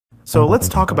So let's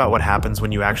talk about what happens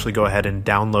when you actually go ahead and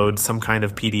download some kind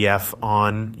of PDF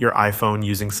on your iPhone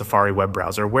using Safari web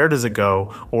browser. Where does it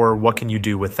go, or what can you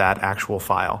do with that actual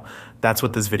file? That's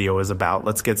what this video is about.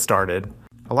 Let's get started.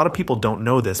 A lot of people don't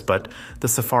know this, but the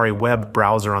Safari web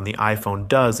browser on the iPhone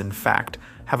does, in fact,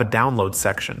 have a download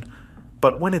section.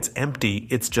 But when it's empty,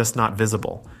 it's just not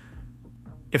visible.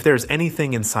 If there's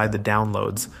anything inside the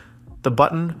downloads, the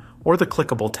button or the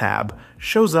clickable tab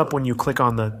shows up when you click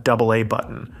on the AA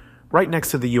button, right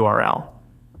next to the URL.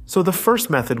 So the first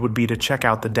method would be to check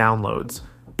out the downloads,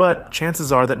 but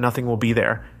chances are that nothing will be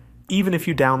there, even if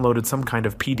you downloaded some kind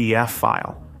of PDF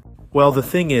file. Well, the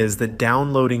thing is that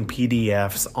downloading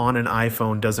PDFs on an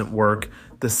iPhone doesn't work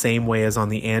the same way as on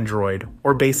the Android,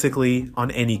 or basically on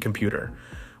any computer.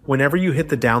 Whenever you hit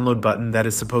the download button that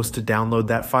is supposed to download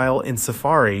that file in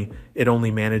Safari, it only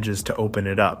manages to open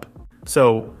it up.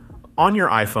 So on your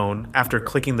iPhone, after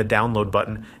clicking the download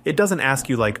button, it doesn't ask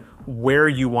you where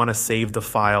you want to save the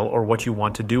file or what you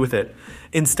want to do with it.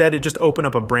 Instead, it just open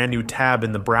up a brand new tab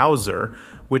in the browser,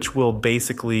 which will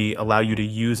basically allow you to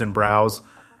use and browse,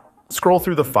 scroll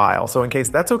through the file. So in case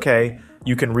that's okay,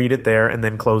 you can read it there and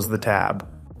then close the tab.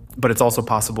 But it's also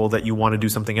possible that you want to do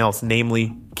something else,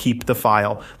 namely keep the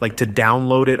file, like to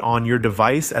download it on your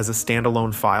device as a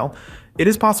standalone file. It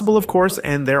is possible, of course,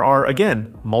 and there are,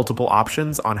 again, multiple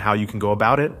options on how you can go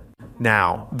about it.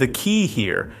 Now, the key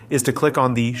here is to click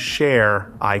on the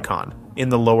Share icon in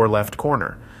the lower left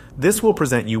corner. This will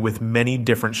present you with many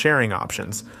different sharing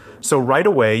options. So right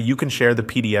away, you can share the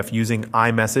PDF using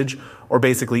iMessage or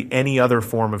basically any other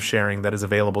form of sharing that is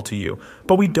available to you.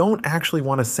 But we don't actually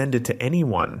want to send it to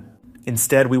anyone.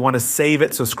 Instead, we want to save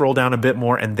it, so scroll down a bit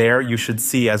more, and there you should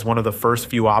see as one of the first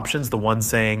few options, the one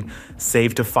saying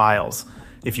Save to Files.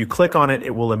 If you click on it,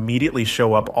 it will immediately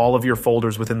show up all of your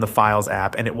folders within the Files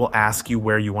app, and it will ask you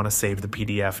where you want to save the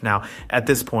PDF. Now, at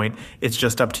this point, it's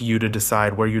just up to you to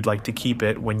decide where you'd like to keep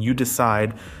it. When you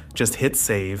decide, just hit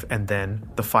save, and then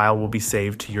the file will be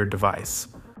saved to your device.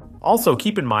 Also,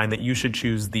 keep in mind that you should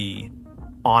choose the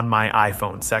On My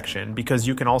iPhone section, because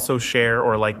you can also share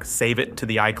or save it to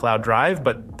the iCloud drive,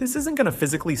 but this isn't going to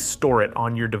physically store it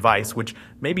on your device, which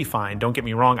may be fine. Don't get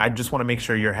me wrong. I just want to make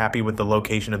sure you're happy with the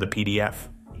location of the PDF.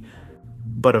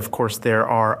 But of course, there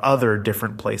are other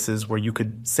different places where you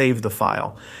could save the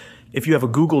file. If you have a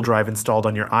Google Drive installed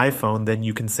on your iPhone, then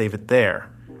you can save it there.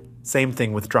 Same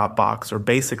thing with Dropbox, or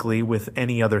basically with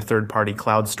any other third-party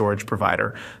cloud storage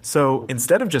provider. So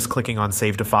instead of just clicking on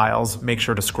Save to Files, make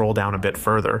sure to scroll down a bit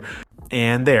further.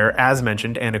 And there, as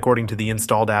mentioned, and according to the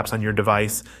installed apps on your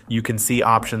device, you can see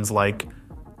options like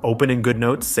Open in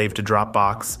GoodNotes, Save to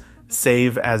Dropbox,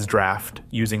 Save as Draft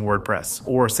using WordPress,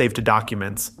 or Save to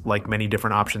Documents, like many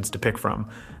different options to pick from.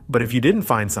 But if you didn't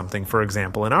find something, for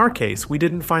example, in our case, we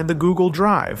didn't find the Google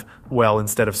Drive, well,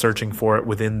 instead of searching for it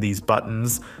within these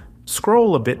buttons,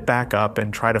 scroll a bit back up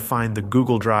and try to find the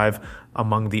Google Drive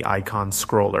among the icon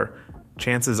scroller.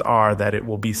 Chances are that it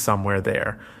will be somewhere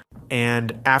there.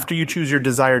 And after you choose your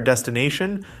desired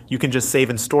destination, you can just save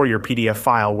and store your PDF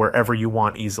file wherever you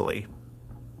want easily.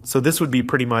 So this would be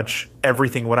pretty much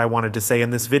everything what I wanted to say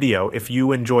in this video. If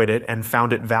you enjoyed it and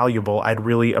found it valuable, I'd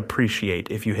really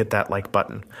appreciate if you hit that like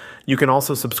button. You can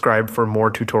also subscribe for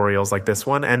more tutorials like this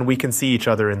one, and we can see each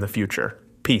other in the future.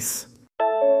 Peace.